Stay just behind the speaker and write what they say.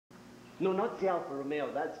No, not the Alfa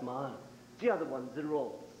Romeo, that's mine. The other one's the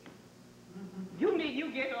Rolls. You mean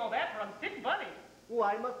you get all that from Sick Bunny? Oh,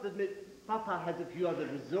 I must admit, Papa has a few other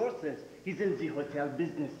resources. He's in the hotel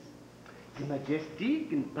business. The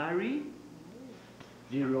Majestic in Paris,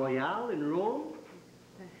 the Royal in Rome,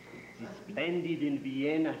 the Splendid in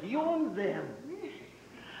Vienna. He owns them.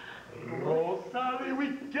 Rosalie,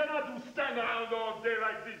 we cannot stand around all day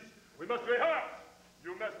like this. We must rehearse.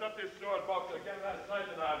 You messed up this sword box again last night,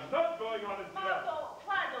 and I'm not going on it yet. Marco,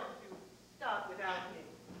 why don't you start without me?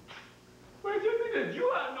 Wait a minute, you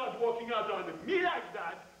are not walking out on me like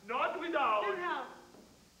that. Not without. Now,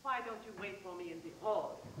 why don't you wait for me in the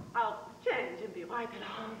hall? I'll change and be right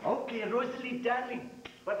along. Okay, Rosalie, darling.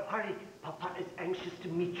 But hurry, Papa is anxious to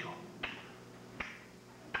meet you.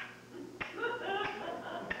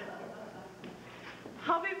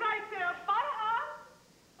 I'll be right there. Bye, Aunt.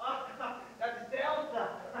 Oh, that's Delta.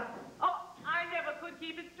 Oh, I never could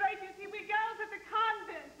keep it straight. You see, we girls at the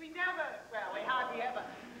convent, we never, well, we hardly ever.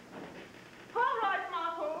 All right,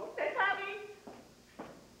 Marco, say happy.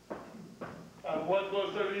 And what,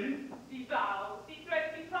 Rosalie? The vows, the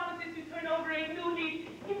threats, the promises to turn over a new leaf.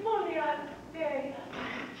 If only I'd stay.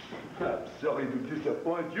 I'm sorry to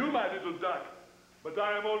disappoint you, my little duck, but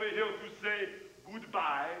I am only here to say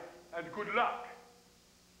goodbye and good luck.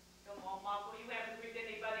 Come on, Marco, you haven't wished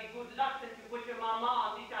anybody good luck since you put your mama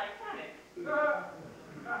on the Titanic.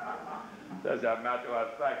 As a matter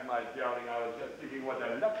of fact, my darling, I was just thinking what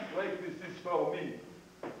a lucky break this is for me.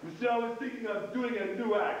 You see, I was thinking of doing a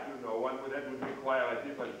new act, you know, one that would require a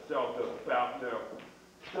different sort of partner.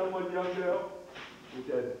 Someone younger, with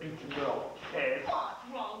a bit more taste. What's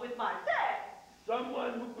wrong with my sex?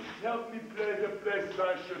 Someone who could help me play the places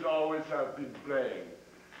I should always have been playing.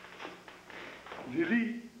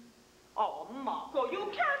 Lilli? Oh, Marco, you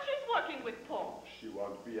can't. She's working with Paul. She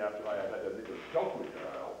won't be after I have had a little talk with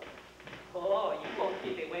her. Oh, you won't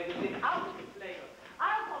get away with it. I'll do it later.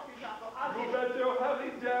 I'll talk to Jacquot. You better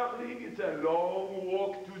hurry, darling. It's a long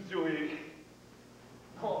walk to Zurich.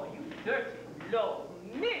 Oh, you dirty, low,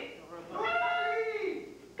 miserable. Rosalie!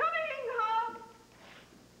 Coming, Hub.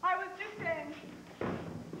 I was just saying,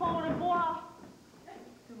 au revoir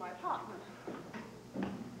to my partner.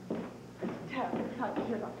 It's terrible. I can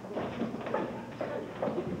hear that.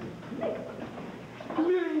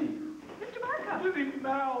 Lilli! Mr. Marco! Lilli,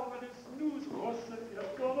 now, when it's news Rosalie has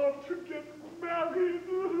gone off to get married.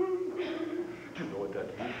 Do you know what that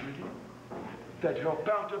means, Lilli? That her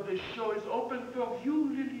part of the show is open for you,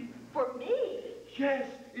 Lilli. For me? Yes,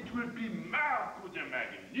 it will be Marco the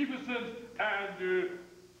Magnificent and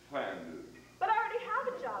friend. But I already have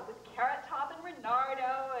a job with Carrot Top and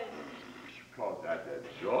Renardo and... You call that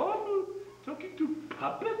a job? Talking to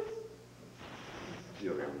puppets?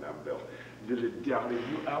 You remember, little darling,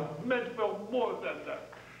 you are meant for more than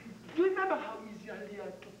that. Do you remember how easily I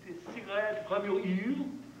took the cigarette from your ear?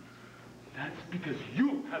 That's because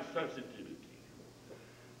you have sensitivity.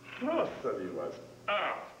 Rosalie was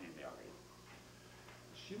ordinary.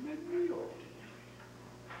 She made me ordinary.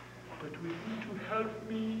 But with you to help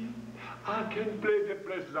me, I can play the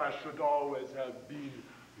places I should always have been.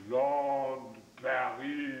 London,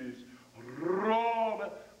 Paris, Rome.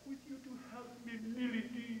 With you to help me, Lilli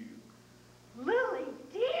dear. Lilli,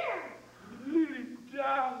 dear! Lilli,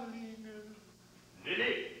 darling.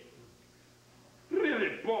 Lilli! Really,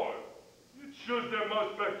 boy, you choose the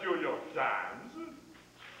most peculiar times.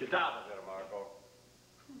 Get out of there, Marco.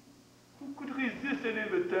 Who could resist an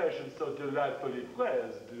invitation so delightfully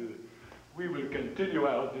phrased? We will continue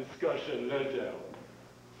our discussion later.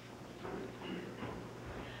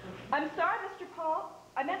 I'm sorry, Mr. Paul.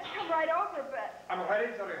 I meant to come right over, but... I'm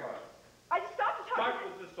ready to rehearse. I just stopped to talk... Start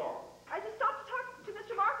with the song. I just stopped to talk to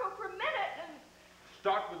Mr. Marco for a minute and...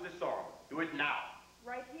 Start with the song. Do it now.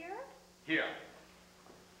 Right here? Here.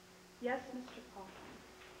 Yes, Mr. Paul.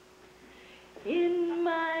 In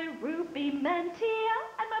my ruby mantilla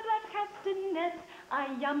and my black castanets, I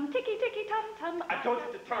am ticky-ticky-tum-tum. I told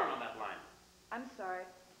you to turn on that line. I'm sorry.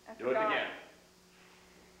 I Do it forgot. again.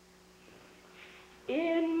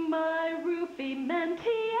 In my ruby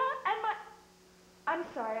mantilla and my... I'm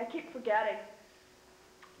sorry, I keep forgetting.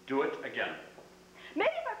 Do it again. Maybe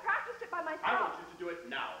if I practiced it by myself. I want you to do it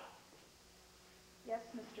now. Yes,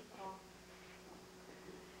 Mr. Paul.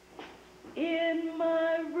 In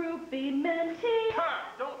my ruby mantilla... Turn!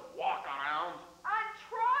 Don't walk around. I'm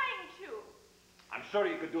trying to. I'm sure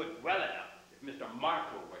you could do it well enough if Mr.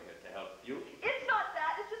 Marco were here to help you. It's not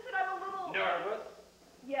that. It's just that I'm a little... Nervous?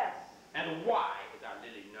 Yes. And why is our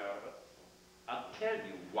Lilli nervous? I'll tell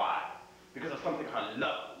you why. Because of something her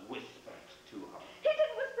love whispered to her. He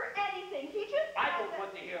didn't whisper anything. He just... I don't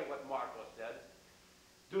want to hear what Marco said.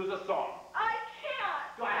 Do the song.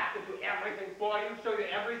 spoil you, show you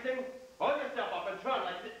everything? Hold yourself up and turn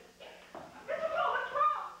like this. Mr. Cole, what's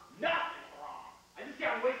wrong? Nothing's wrong. I just see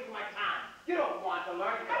I'm wasting my time. You don't want to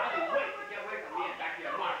learn because I'll be waiting to get away from me and back to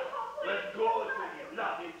your mark. Let's go to your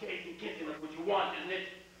loving, tasting, kissing. That's what you want, isn't it?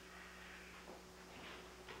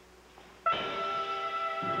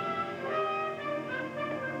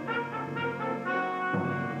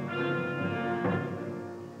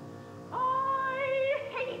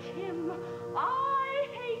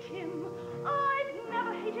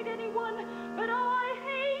 Anyone, but I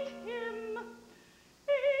hate him.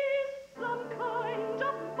 He's some kind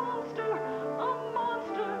of monster,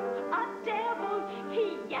 a devil.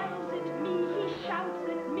 He yells at me, he shouts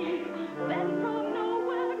at me, then from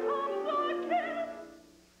nowhere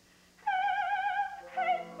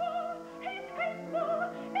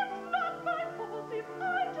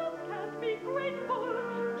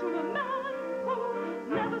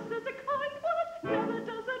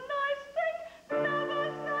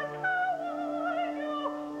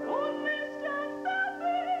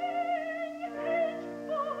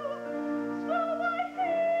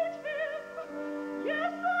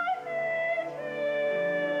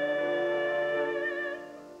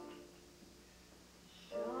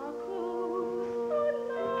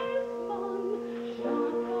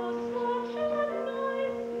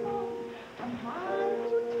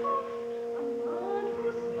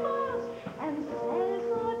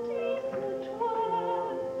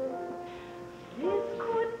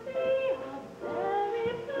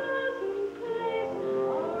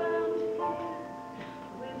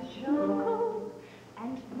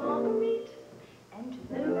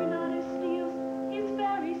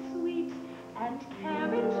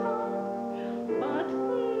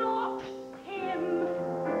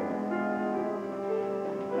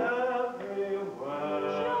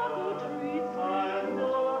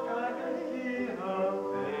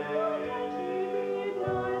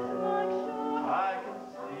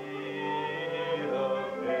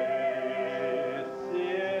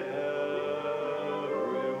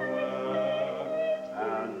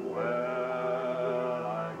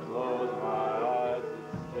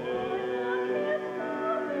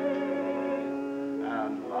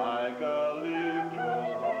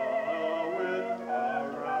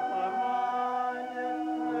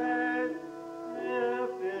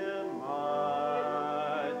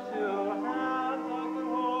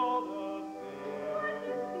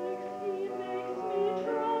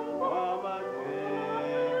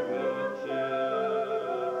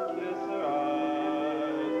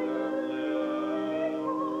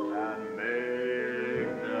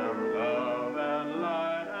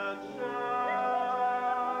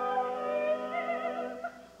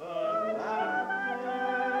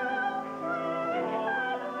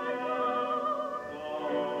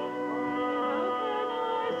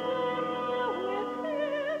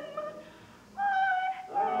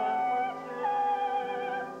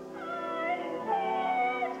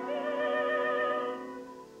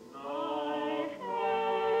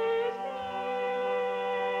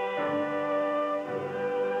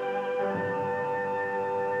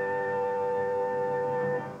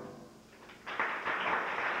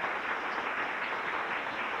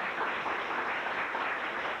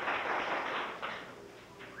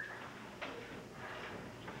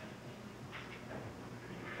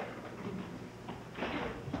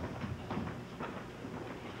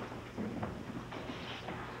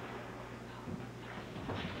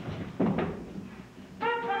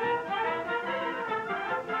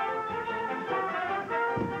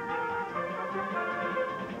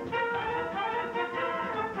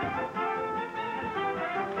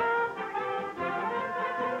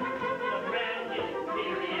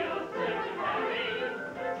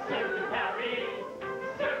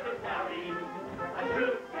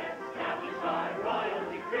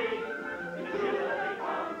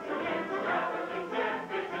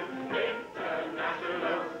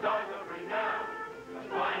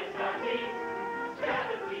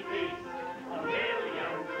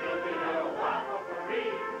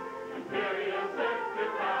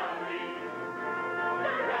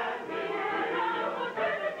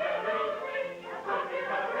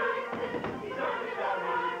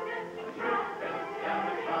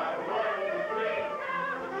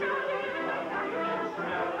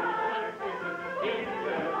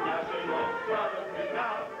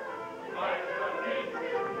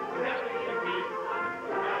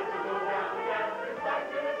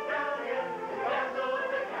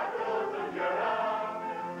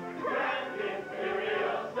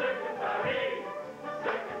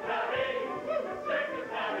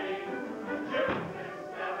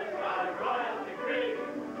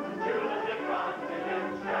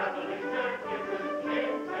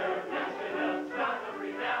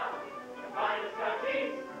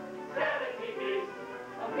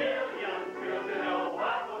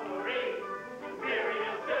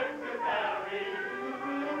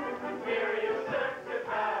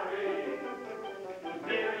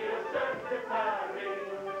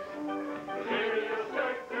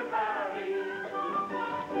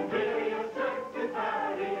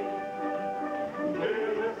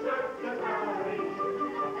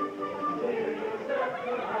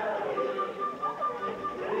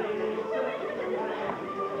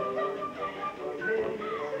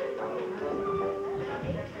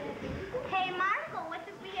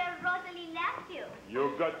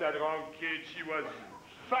You got that wrong, kid. She was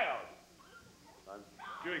fired. I'm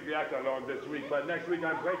doing the act alone this week, but next week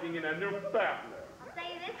I'm breaking in a new partner. I'll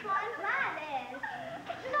say this one's mine then.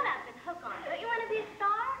 Shut up and hook on. Don't you want to be a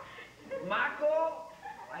star? Marco,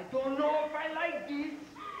 I don't know if I like this.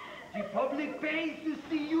 The public pays to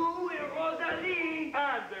see you and Rosalie.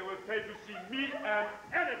 And they will pay to see me and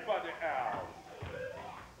anybody else.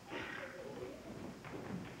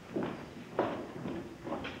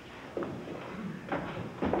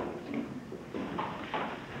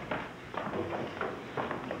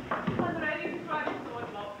 I'm ready to try to sort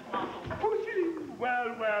Marco.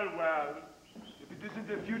 Well. If it isn't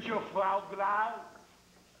the future Frau Glass,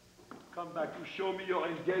 come back to show me your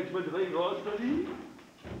engagement ring, Rosalie.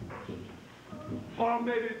 Or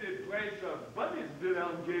maybe the brace of bunnies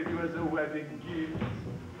Wilhelm gave you as a wedding gift.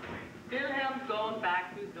 Wilhelm's gone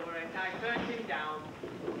back to Zurich. I turned him down.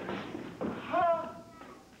 Ha!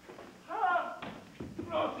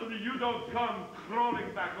 Rosalie, you don't come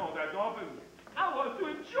crawling back all that often. I want to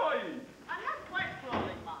enjoy it. I'm not quite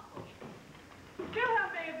crawling, Marco.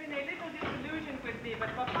 Wilhelm may have been a little disillusioned with me, but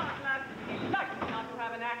Papa Glass he liked not to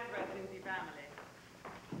have an actress in the family.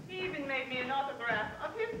 He even made me an autograph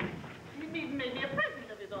of his. He even made me a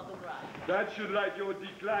present of his autograph. That should light your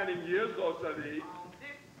declining years, Rosalie. On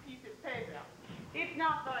this piece of paper. It's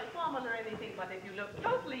not very formal or anything, but if you look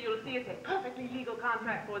closely, you'll see it's a perfectly legal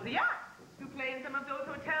contract for the yacht to play in some of those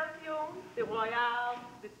hotels he owns. The Royale,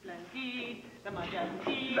 the Splendide, the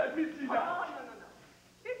Majestic. Let me see that. Oh, no.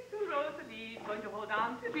 It's to Rosalie going to hold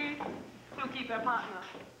on to this to keep her partner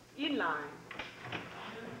in line.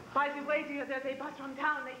 By the way, dear, there's a bus from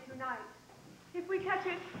town late tonight. If we catch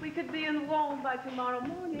it, we could be in Rome by tomorrow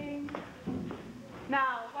morning.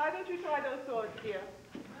 Now, why don't you try those swords, dear?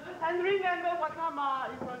 And remember what Mama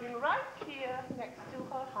is holding right here next to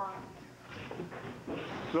her heart.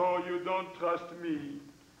 So you don't trust me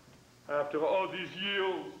after all these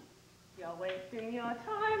years? You're wasting your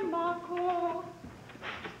time, Marco.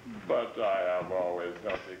 But I have always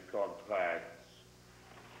held the contracts.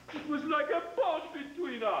 It was like a bond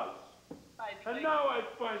between us. And now I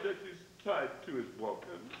find that this tie too is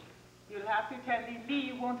broken. You'll have to tell Lilli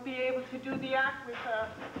you won't be able to do the act with her.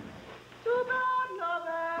 Too bad,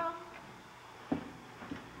 lover.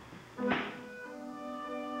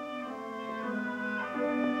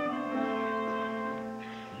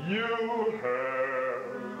 You heard.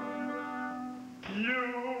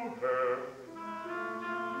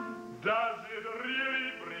 Does it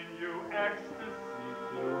really bring you ecstasy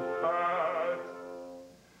to hurt?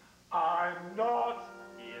 I'm not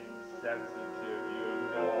insensitive, you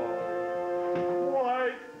know.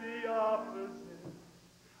 Quite the opposite.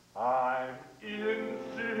 I'm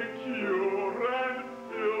insecure and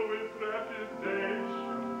filled with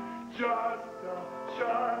trepidation. Just a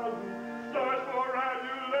child who starts for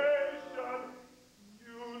adulation,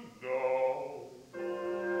 you know.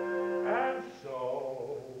 And so,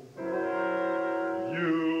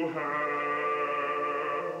 you heard.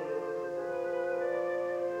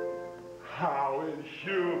 How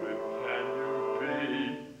inhuman can you be?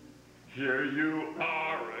 Here you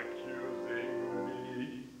are accusing me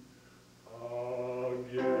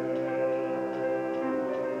again.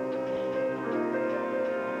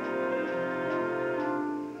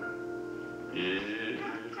 It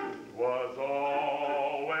was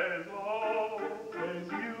always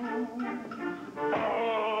you.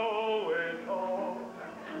 Always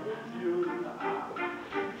you.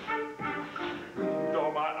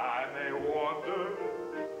 Though my eye may wander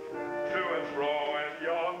to and fro and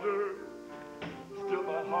yonder, still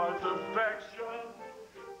my heart's affection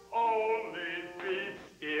only beats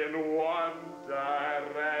in one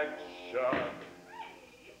direction.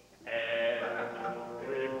 And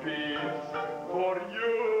repeats for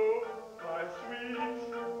you, my sweet,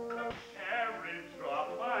 every drop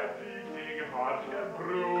my beating heart can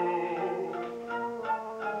brew.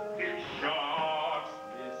 It shocks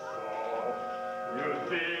me so, you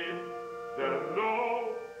didn't know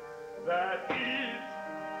that it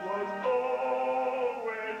was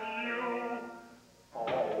always you.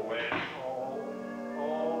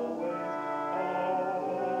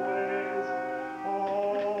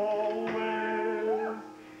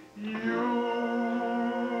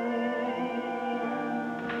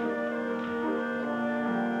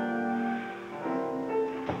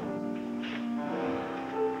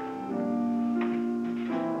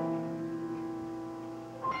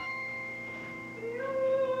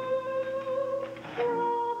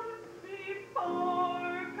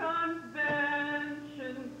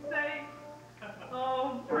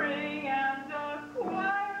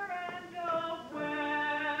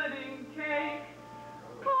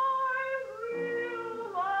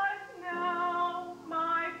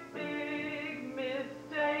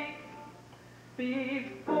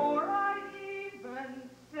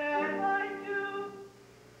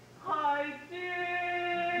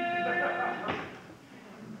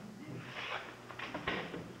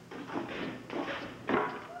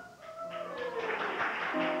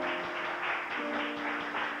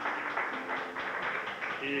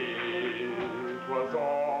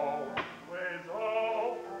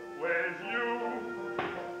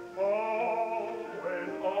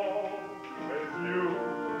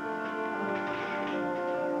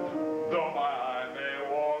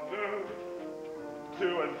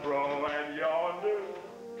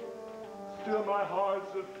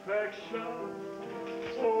 heart's affection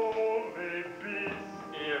only beats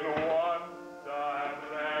in one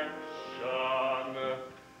direction.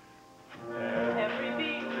 Every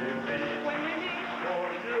beat, when we meet, for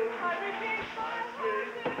you, I repeat my heart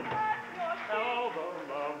is at your feet. all the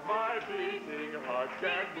love my beating heart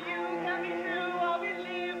can If you tell me true, I'll be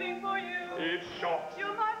living for you. It's short.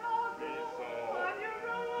 You're my motto, Be so. I'm your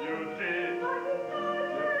own. You did. I desire,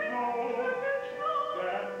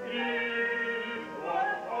 That is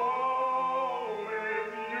was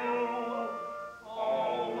always you.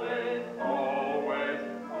 always, Always,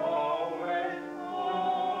 always,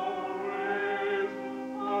 always,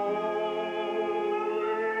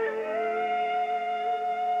 always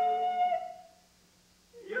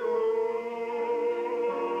you.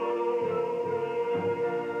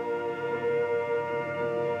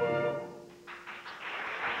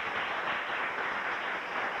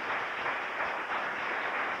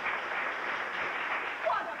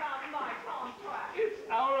 what about my contract? It's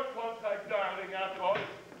our contract, darling, after all.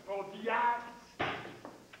 For the act.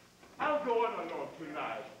 I'll go on alone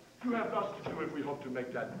tonight. You have lots to do if we hope to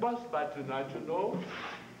make that bus by tonight, you know.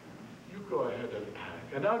 You go ahead and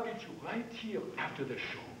pack, and I'll get you right here after the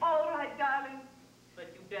show. All right, darling,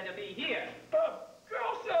 but you better be here. Of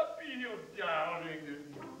course I'll be here,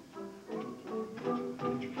 darling.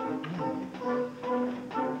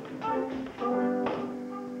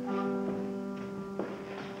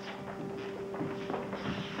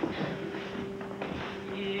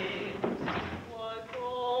 It was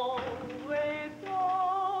always,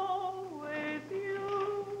 always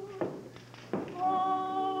you.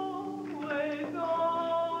 Always,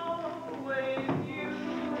 always you.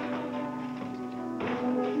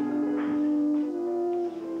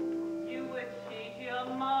 You would cheat your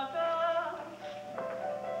mother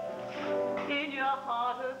in your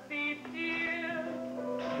heart of thieves, dear.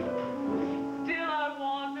 Still I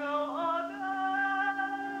want no other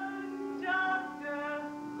doctor,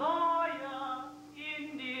 lawyer,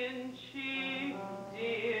 Indian chief,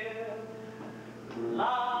 dear.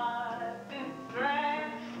 Life in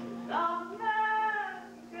strength, some man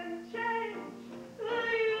can change. The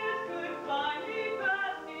years could find me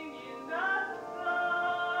basking in the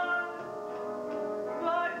sun,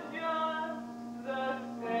 but just the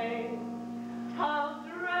same, I'll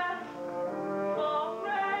dress for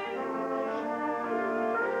rain.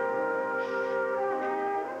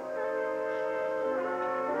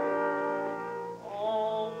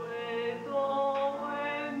 Always,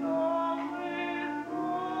 always, always,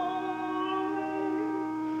 always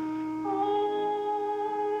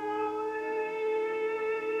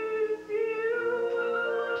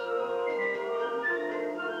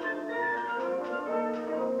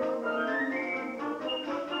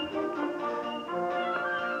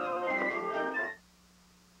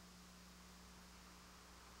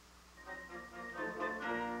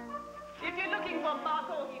If you're looking for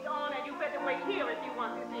Marco, he's on, and you better wait here if you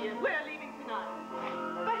want to see him. We're leaving tonight.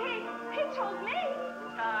 But he told me.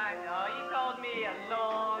 I know, he told me a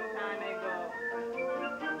long time ago.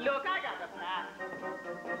 Look, I got the pack.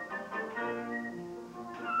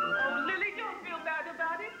 Oh, Lilli, don't feel bad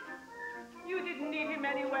about it. You didn't need him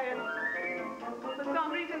anyway, and for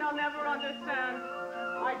some reason I'll never understand.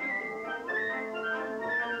 I do.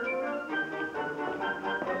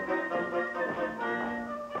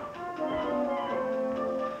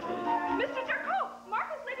 Mr. Jacquot,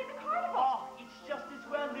 Marco's leaving the carnival. Oh, it's just as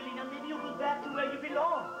well, Lilli. Now maybe you'll go back to where you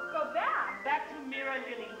belong. Go back. Back to Merrill,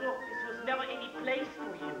 Lilli. Look, this was never any place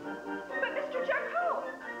for you. But Mr. Jacquot.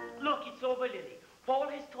 Look, it's over, Lilli. Paul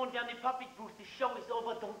has torn down the puppet booth. The show is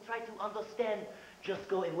over. Don't try to understand. Just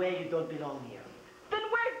go where you don't belong here. Then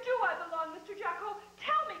where do I belong, Mr. Jacquot?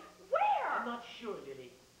 Tell me, where? I'm not sure, Lilli.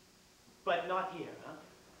 But not here, huh?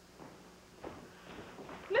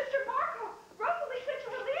 Mr. Marco, Rosalie said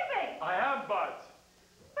you were leaving. I am, but.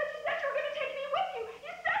 But you said you were going to take me with you.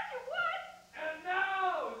 You said you would. And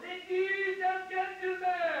now, ladies and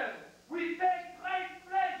gentlemen, we take great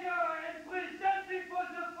pleasure in presenting for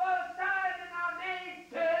the first time in our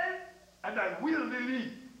nation, And I will,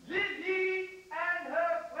 Lilli. Lilli and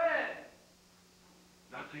her friends.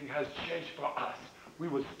 Nothing has changed for us. We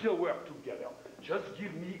will still work together. Just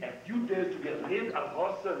give me a few days to get rid of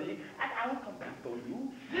Rosalie, and I will come back for you.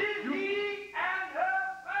 Lilli and her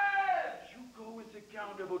friends. You go with the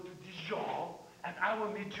carnival to Dijon, and I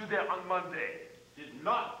will meet you there on Monday. She's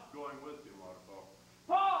not going with you, Marco.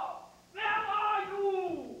 Paul, where are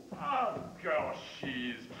you? Of course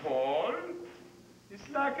she's Paul. It's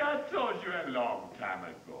like I told you a long time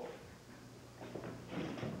ago.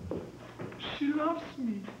 She loves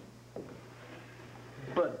me.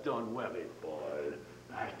 But don't worry, Paul.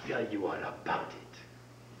 I'll tell you all about it.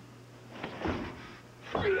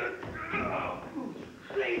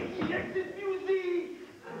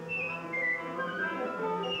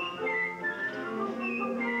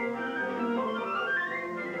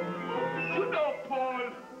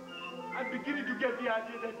 beginning to get the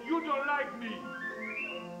idea that you don't like me.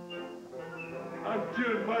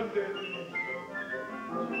 Until Monday.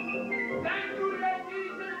 Thank you,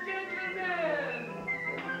 ladies and gentlemen.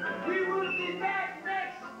 We will be back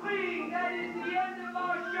next spring. That is the end of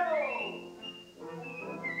our show.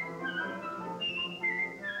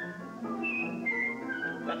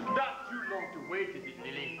 That's not too long to wait, is it,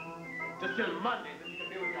 Lilli? Just till Monday that you can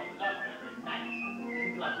be with your love every night.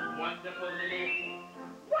 Isn't that wonderful, Lilli?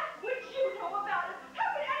 What would you know about it? How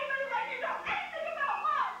could anybody like you know anything about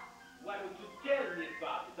love? Why don't you tell me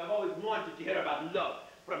about it? I've always wanted to hear about love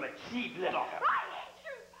from a cheap little... I hate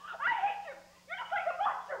you! I hate you! You're just like a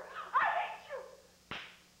monster! I hate you!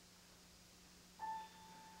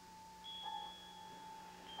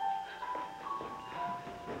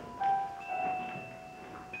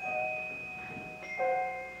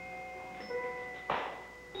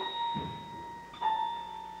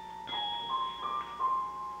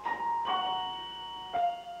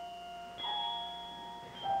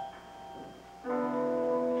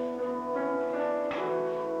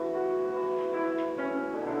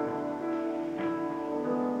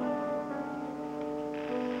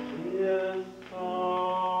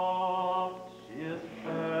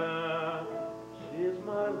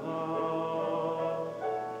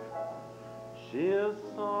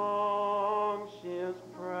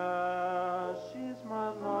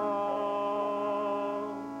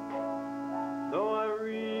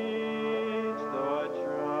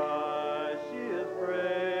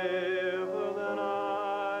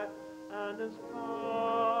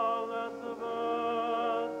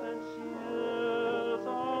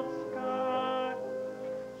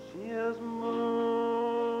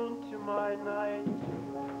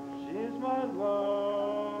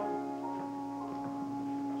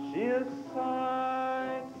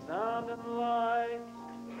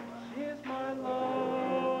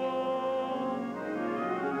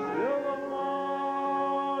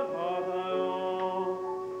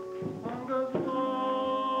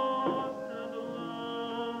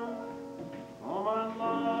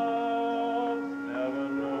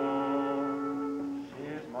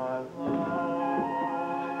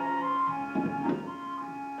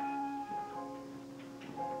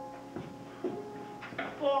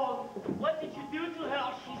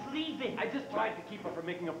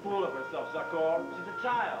 Making a fool of herself, Jacquot. She's a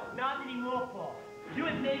child. Not anymore, Paul. You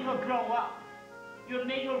had made her grow up. You had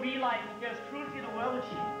made her realize that there's cruelty in the world and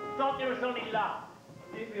she thought there was only love.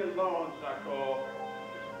 Leave me alone, Jacquot.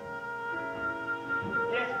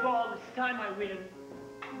 Yes, Paul, it's time I win.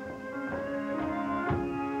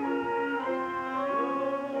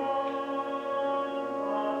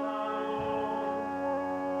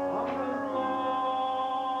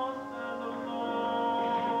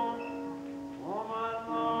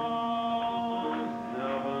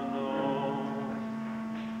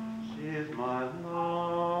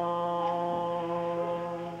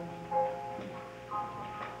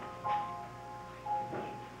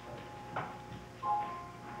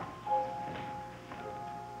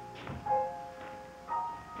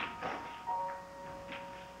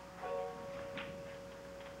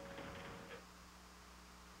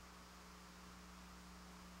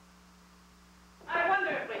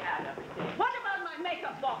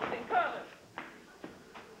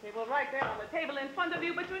 Right there on the table in front of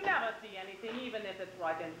you, but you never see anything, even if it's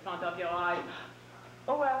right in front of your eyes.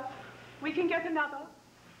 Oh, well, we can get another.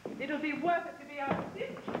 It'll be worth it to be out of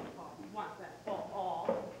this once and for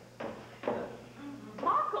all.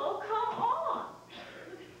 Marco, come on.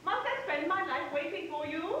 Must I spend my life waiting for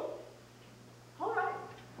you? All right,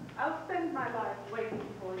 I'll spend my life waiting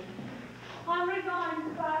for you. I'm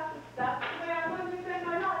resigned, but that's the way I'm going to spend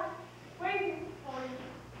my life, waiting for you.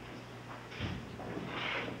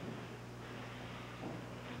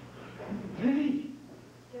 Lilli!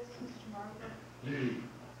 Yes, Mr. Marco. Lilli,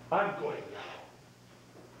 I'm going now.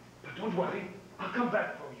 But don't worry, I'll come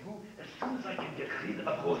back for you as soon as I can get rid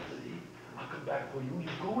of Rosalie. I'll come back for you. You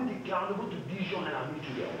go with the Carnival to Dijon and I'll meet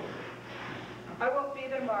you there. I won't be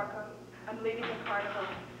there, Marco. I'm leaving the Carnival.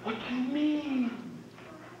 What do you mean?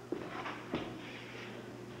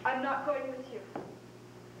 I'm not going with you.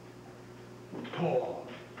 Paul,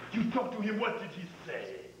 you talked to him. What did he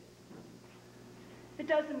say? It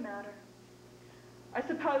doesn't matter. I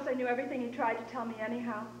suppose I knew everything he tried to tell me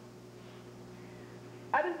anyhow.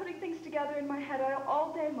 I've been putting things together in my head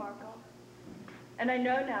all day, Marco. And I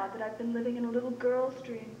know now that I've been living in a little girl's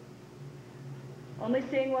dream. Only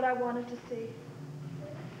seeing what I wanted to see.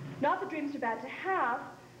 Not that dreams are bad to have,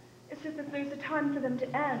 it's just that there's a time for them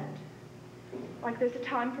to end. Like there's a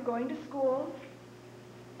time for going to school,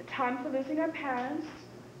 a time for losing our parents,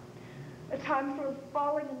 a time for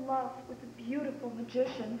falling in love with a beautiful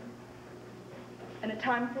magician, and a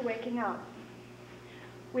time for waking up.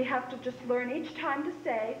 We have to just learn each time to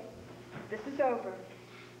say, this is over.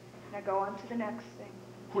 Now go on to the next thing.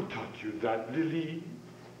 Who taught you that, Lilli?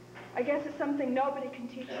 I guess it's something nobody can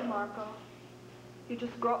teach you, Marco. You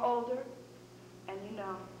just grow older, and you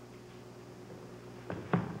know.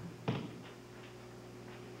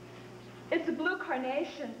 It's a blue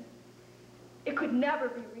carnation. It could never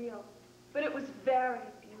be real, but it was very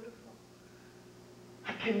beautiful.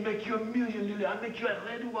 I can make you a million, Lilli. I'll make you a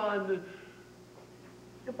red one.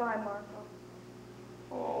 Goodbye, Marco.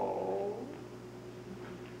 Oh.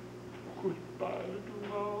 Goodbye, little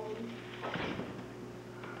mouse.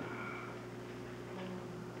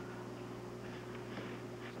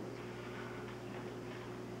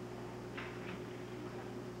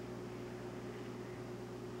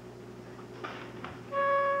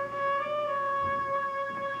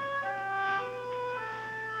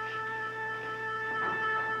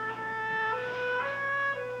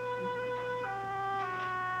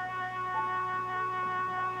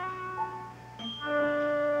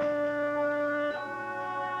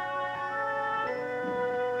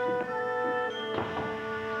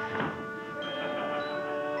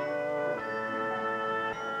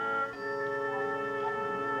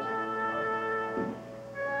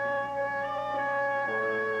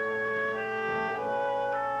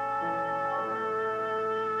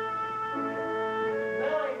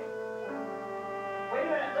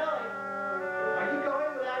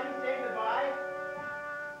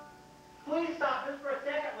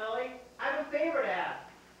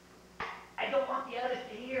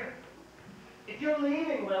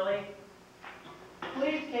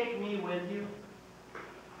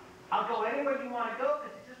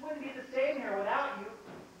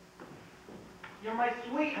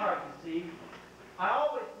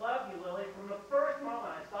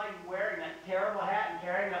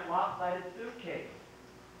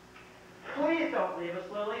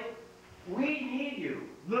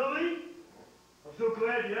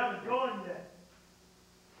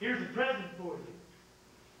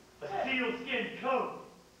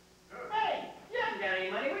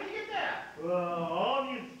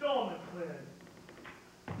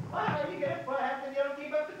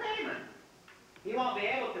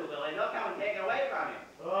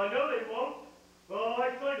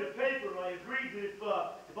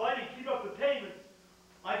 If I didn't keep up the payments,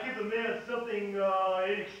 I'd give the man something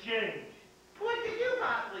in exchange.